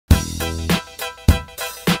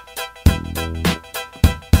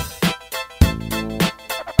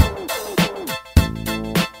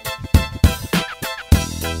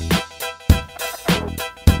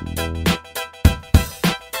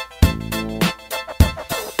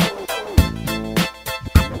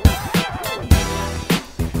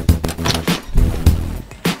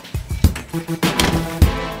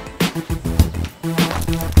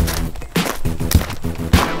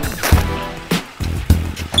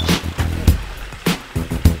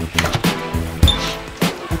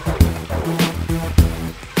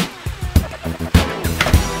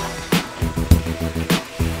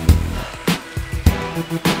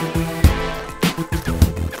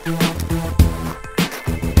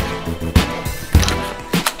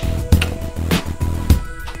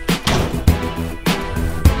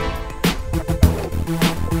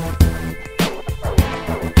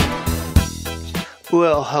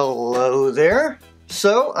Well, hello there.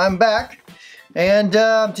 So I'm back, and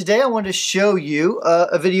today I wanted to show you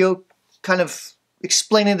a video kind of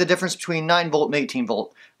explaining the difference between 9 volt and 18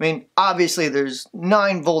 volt. I mean, obviously there's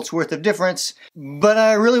 9 volts worth of difference, but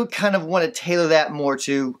I really kind of want to tailor that more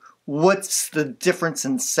to what's the difference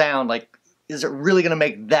in sound. Like, is it really going to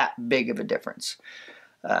make that big of a difference?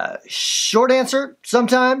 Short answer,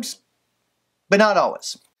 sometimes, but not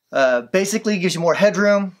always. Basically gives you more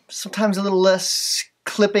headroom, sometimes a little less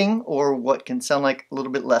clipping, or what can sound like a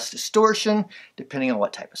little bit less distortion, depending on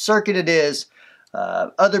what type of circuit it is.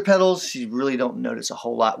 Other pedals you really don't notice a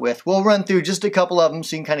whole lot with. We'll run through just a couple of them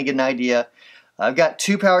so you can kind of get an idea. I've got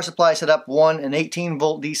 2 power supplies set up, one an 18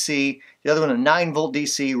 volt DC, the other one a 9 volt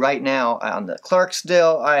DC. Right now on the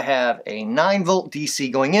Clarksdale I have a 9 volt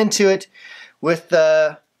DC going into it with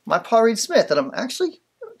my Paul Reed Smith, that I'm actually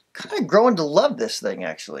kind of growing to love this thing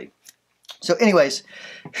actually. So anyways,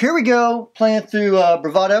 here we go, playing through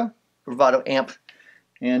Bravado amp,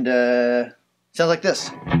 and sounds like this.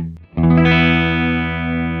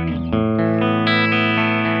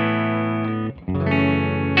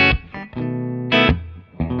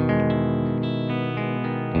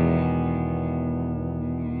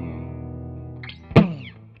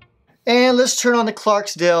 And let's turn on the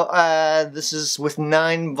Clarksdale. This is with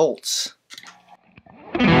 9 volts.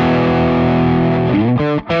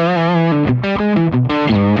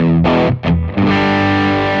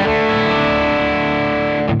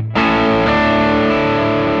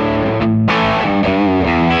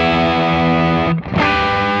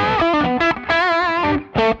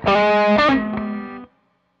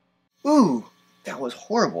 Ooh, that was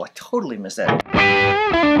horrible. I totally missed that.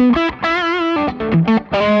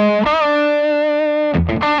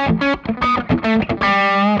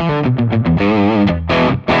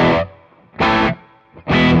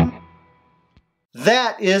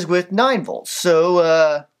 That is with 9 volts.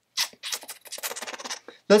 So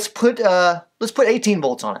let's put 18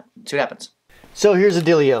 volts on it. See what happens. So here's the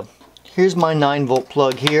dealio. Here's my 9 volt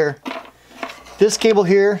plug here. This cable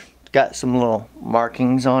here got some little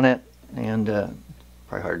markings on it, and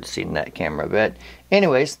probably hard to see in that camera, but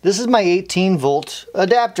anyways, this is my 18 volt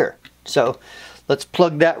adapter. So let's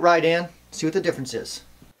plug that right in, see what the difference is.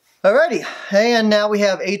 Alrighty, and now we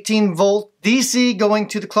have 18 volt DC going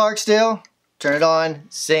to the Clarksdale. Turn it on,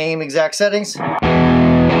 same exact settings.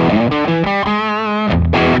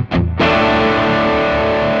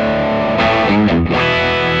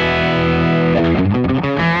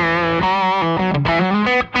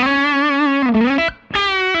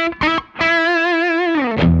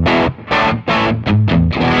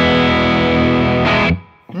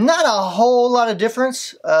 Not a whole lot of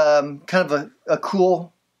difference. Kind of a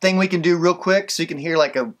cool thing we can do real quick, so you can hear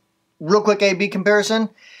like a real quick A/B comparison.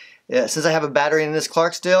 Since I have a battery in this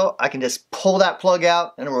Clarksdale, I can just pull that plug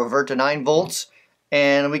out and it'll revert to 9 volts,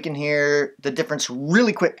 and we can hear the difference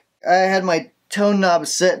really quick. I had my tone knob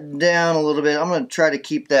set down a little bit. I'm going to try to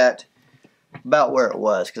keep that about where it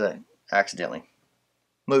was because I accidentally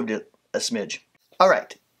moved it a smidge.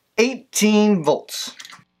 Alright, 18 volts.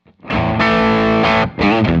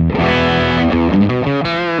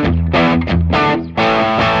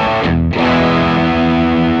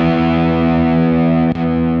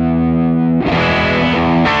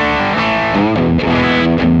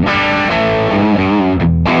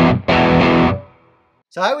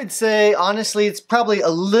 So I would say, honestly, it's probably a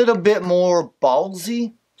little bit more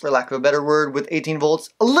ballsy, for lack of a better word, with 18 volts.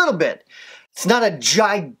 A little bit. It's not a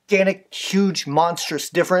gigantic, huge, monstrous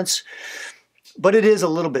difference, but it is a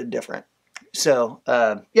little bit different. So,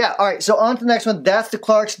 yeah, alright, so on to the next one. That's the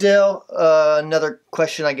Clarksdale. Another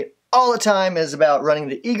question I get all the time is about running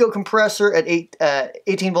the ego compressor at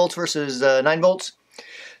 18 volts versus 9 volts.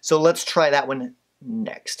 So let's try that one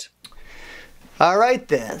next. Alright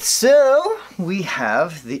then, so we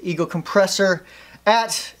have the ego compressor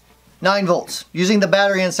at 9 volts. Using the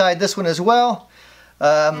battery inside this one as well.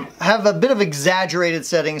 I have a bit of exaggerated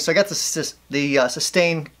settings, so I got the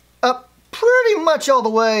sustain up pretty much all the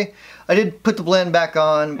way. I did put the blend back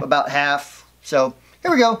on about half, so here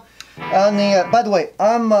we go. On the by the way,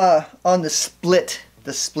 I'm on the split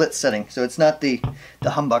setting, so it's not the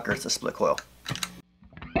humbucker, it's the split coil.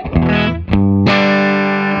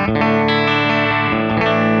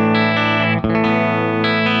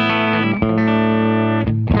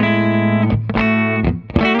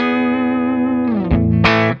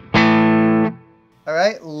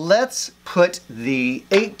 Alright, let's put the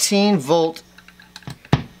 18 volt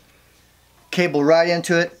cable right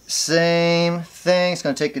into it. Same thing. It's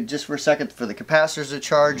going to take it just for a second for the capacitors to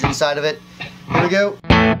charge inside of it. Here we go.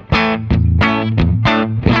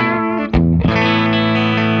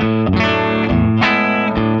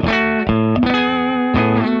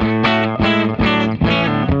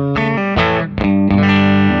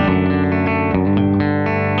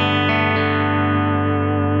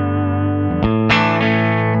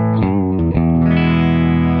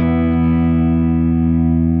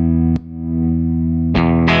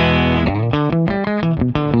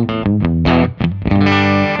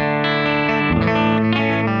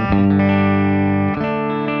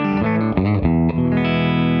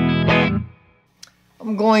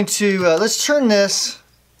 going to, let's turn this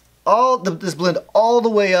blend all the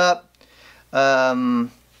way up.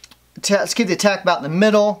 Let's keep the attack about in the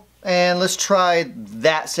middle, and let's try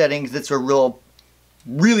that setting because it's a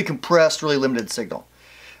really compressed, really limited signal.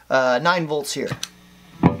 9 volts here.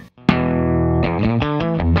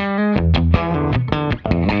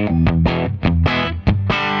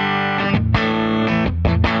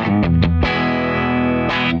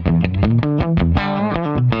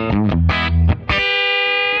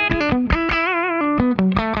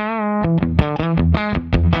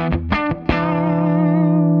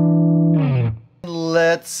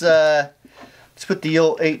 Let's put the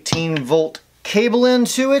old 18 volt cable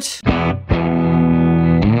into it.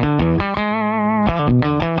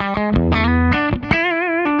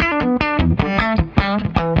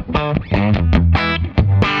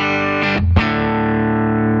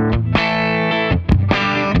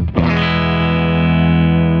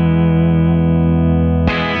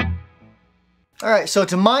 Alright, so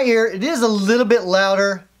to my ear, it is a little bit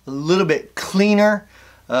louder, a little bit cleaner.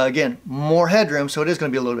 Again, more headroom, so it is going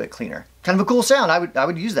to be a little bit cleaner. Kind of a cool sound. I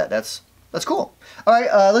would use that. That's cool. All right,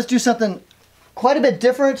 let's do something quite a bit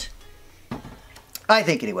different. I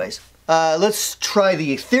think, anyways. Let's try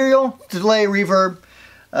the ethereal delay reverb.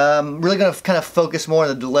 Really going to kind of focus more on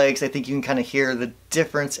the delay because I think you can kind of hear the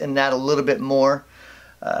difference in that a little bit more.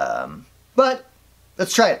 But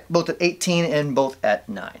let's try it, both at 18 and both at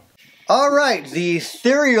 9. All right, the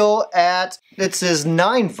ethereal it says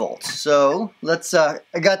 9 volts. So let's, I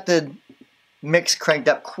got the mix cranked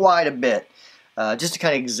up quite a bit, just to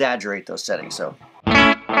kind of exaggerate those settings. So.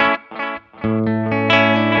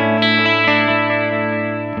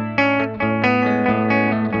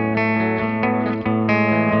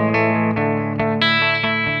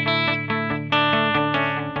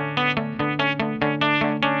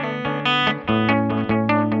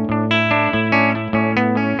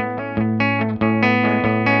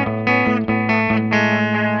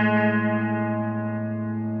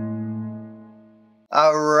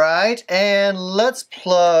 Alright, and let's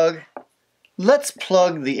plug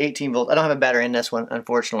the 18 volt. I don't have a battery in this one,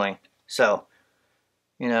 unfortunately. So,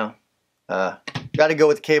 you know, gotta go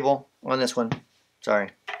with the cable on this one.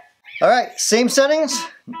 Sorry. Alright, same settings,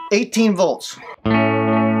 18 volts.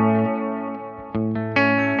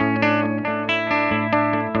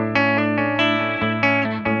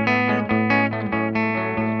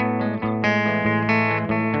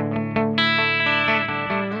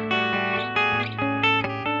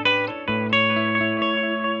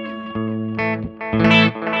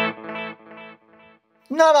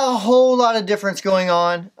 Not a whole lot of difference going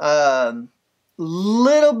on.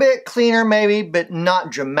 Little bit cleaner maybe, but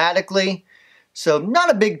not dramatically. So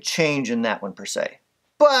not a big change in that one per se.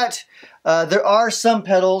 But there are some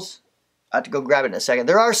pedals, I have to go grab it in a second.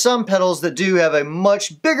 There are some pedals that do have a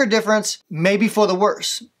much bigger difference, maybe for the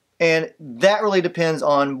worse. And that really depends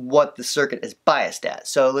on what the circuit is biased at.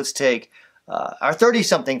 So let's take our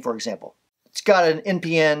 30-something, for example. It's got an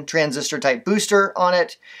NPN transistor type booster on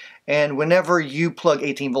it. And whenever you plug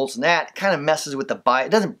 18 volts in that, it kind of messes with the bias.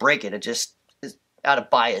 It doesn't break it, it just is out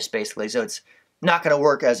of bias basically. So it's not going to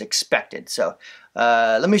work as expected. So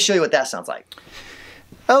let me show you what that sounds like.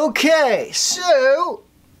 Okay, so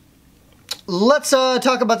let's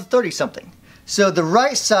talk about the 30-something. So the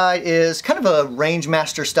right side is kind of a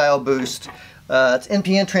Rangemaster style boost. It's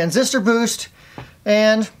NPN transistor boost.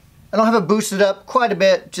 And I don't have it boosted up quite a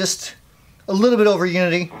bit, just a little bit over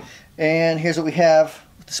unity. And here's what we have.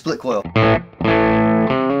 Split coil.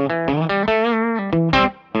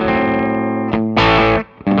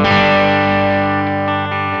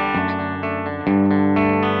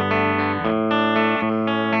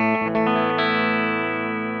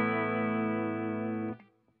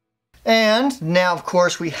 And now, of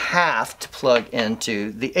course, we have to plug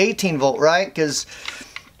into the 18 volt, right? Because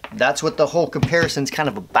that's what the whole comparison's kind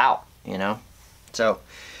of about, you know? So,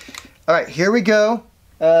 all right, here we go.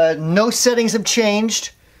 No settings have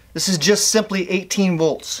changed. This is just simply 18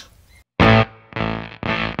 volts.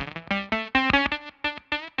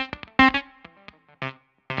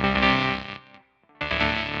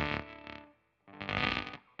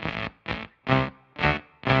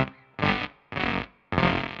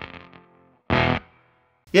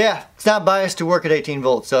 Yeah, it's not biased to work at 18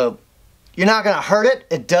 volts, so you're not going to hurt it.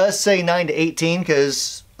 It does say 9 to 18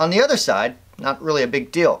 because on the other side, not really a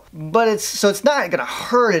big deal. But it's not going to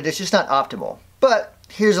hurt it, it's just not optimal. But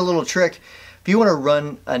here's a little trick. If you want to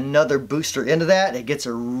run another booster into that, it gets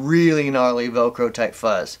a really gnarly Velcro type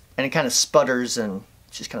fuzz. And it kind of sputters and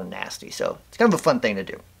it's just kind of nasty. So it's kind of a fun thing to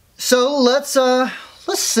do. So let's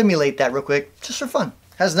simulate that real quick, just for fun.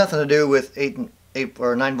 Has nothing to do with 8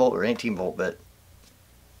 or 9 volt or 18 volt, but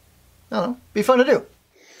I don't know, be fun to do.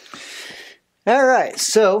 All right,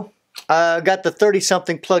 so got the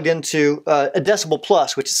 30-something plugged into a decibel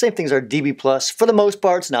plus, which is the same thing as our dB plus. For the most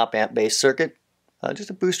part, it's an op-amp based circuit, just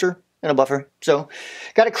a booster and a buffer. So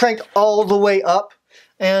got it cranked all the way up,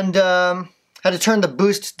 and had to turn the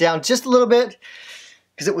boost down just a little bit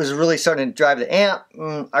because it was really starting to drive the amp.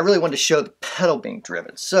 I really wanted to show the pedal being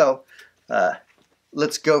driven. So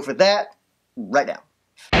let's go for that right now.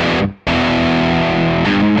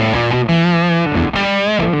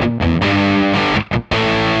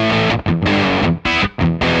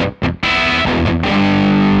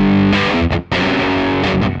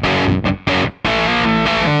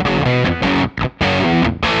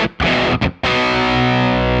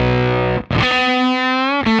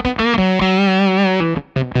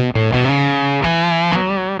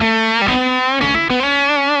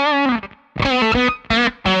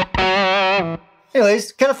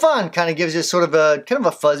 Anyways, kind of fun. Kind of gives you sort of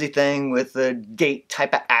a fuzzy thing with a gate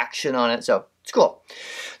type of action on it. So it's cool.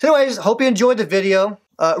 So anyways, hope you enjoyed the video.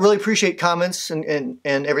 Really appreciate comments and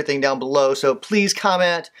everything down below. So please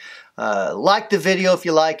comment, like the video if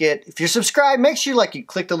you like it. If you're subscribed, make sure you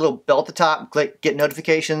click the little bell at the top and click get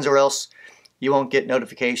notifications, or else you won't get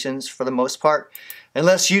notifications for the most part,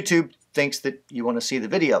 unless YouTube thinks that you want to see the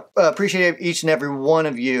video. Appreciate each and every one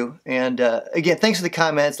of you. And again, thanks for the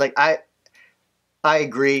comments. I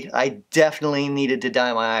agree. I definitely needed to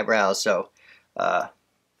dye my eyebrows, so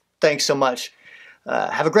thanks so much.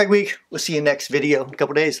 Have a great week. We'll see you next video in a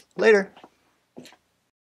couple days. Later.